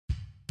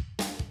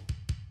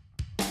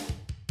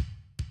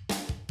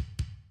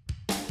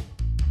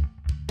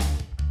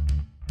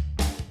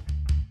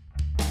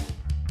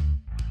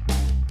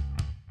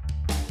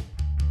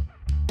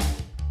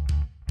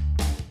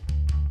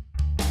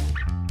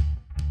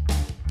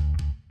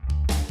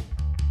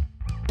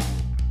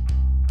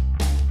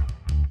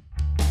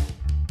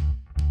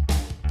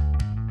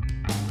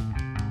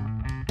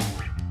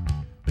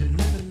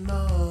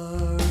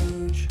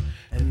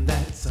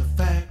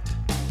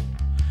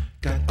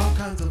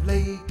of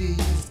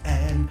ladies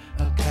and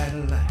a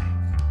Cadillac.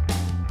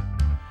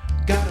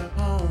 Got a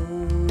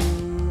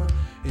home,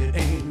 it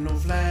ain't no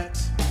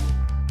flat.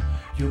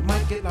 You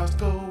might get lost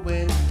going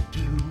to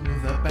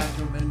the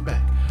bathroom and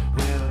back.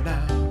 Well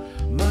now,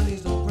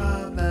 money's no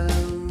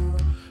problem,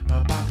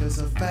 my pockets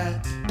are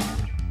fat.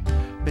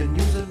 Been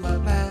using my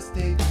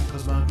plastic,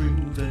 cause my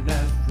green's an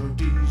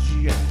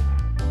aphrodisiac.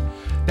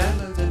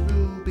 Diamonds and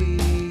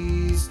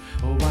rubies,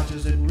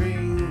 watches and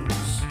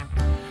rings,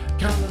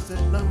 countless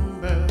in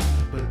number,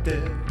 but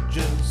they're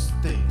just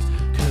things.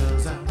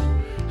 Cause I'm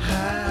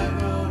high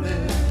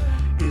rolling,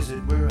 is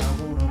it where I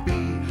wanna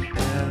be?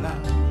 Well,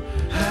 I'm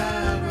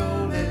high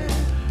rolling,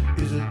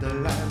 is it the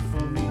life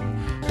for me?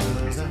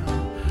 Cause I'm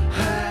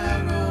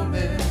high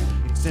rolling,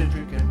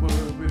 eccentric and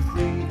worry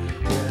free.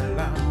 Well,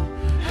 I'm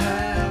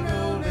high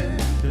rolling,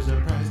 there's a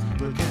price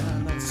we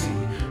cannot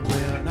see.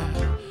 Well, now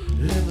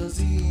limousines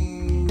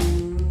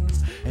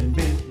and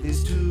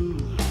Bentleys too,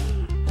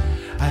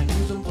 I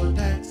use them for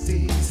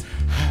taxis.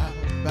 How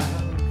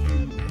about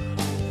you?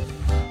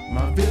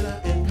 My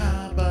villa in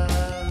Cabo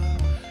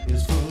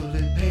is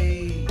fully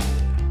paid,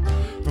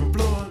 from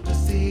floor to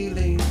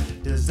ceiling,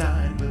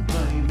 designed with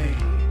money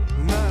made.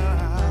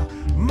 Nah,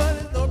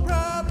 money's no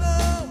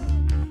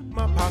problem,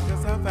 my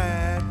pockets are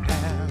fat.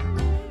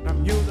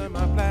 I'm using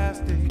my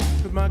plastic,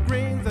 cause my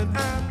green's an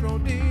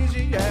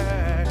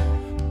aphrodisiac.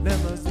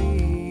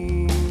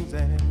 Limousines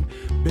and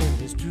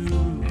Bentleys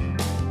too,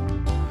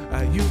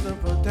 I use them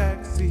for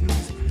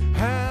taxis.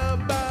 How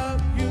about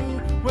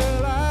you?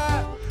 Well,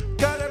 I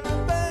got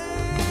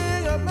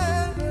everything a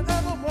man could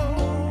ever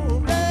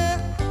want, yeah,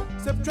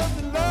 except trust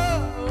and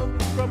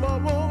love from a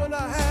woman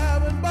I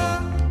haven't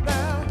bought.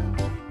 Now,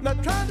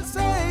 not trying to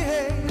say,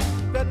 hey,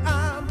 that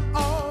I'm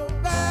all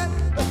that.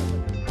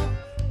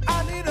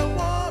 I need a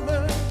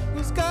woman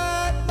who's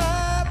got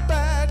my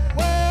back.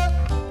 Well,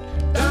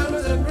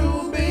 diamonds and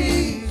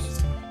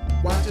rubies,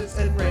 watches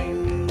and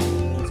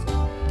rings,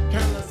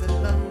 countless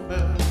in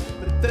number,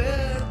 but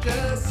they're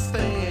just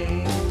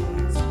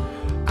things.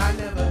 I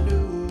never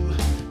knew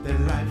that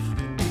life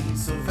could be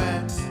so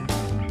fat,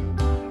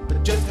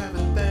 but just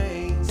having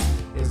things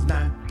is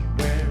not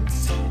where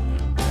it's at.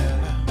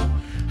 Well, I'm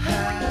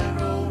high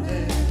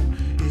rolling,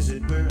 is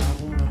it where I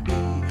wanna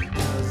be?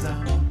 Cause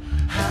I'm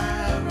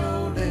high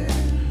rolling,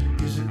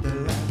 is it the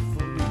life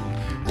for me?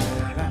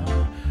 Well,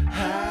 I'm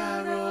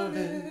high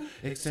rolling,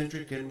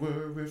 eccentric and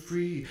worry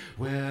free.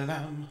 Well,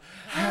 I'm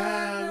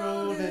high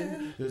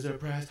rolling, there's a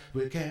price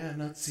we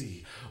cannot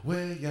see.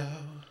 Well,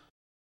 y'all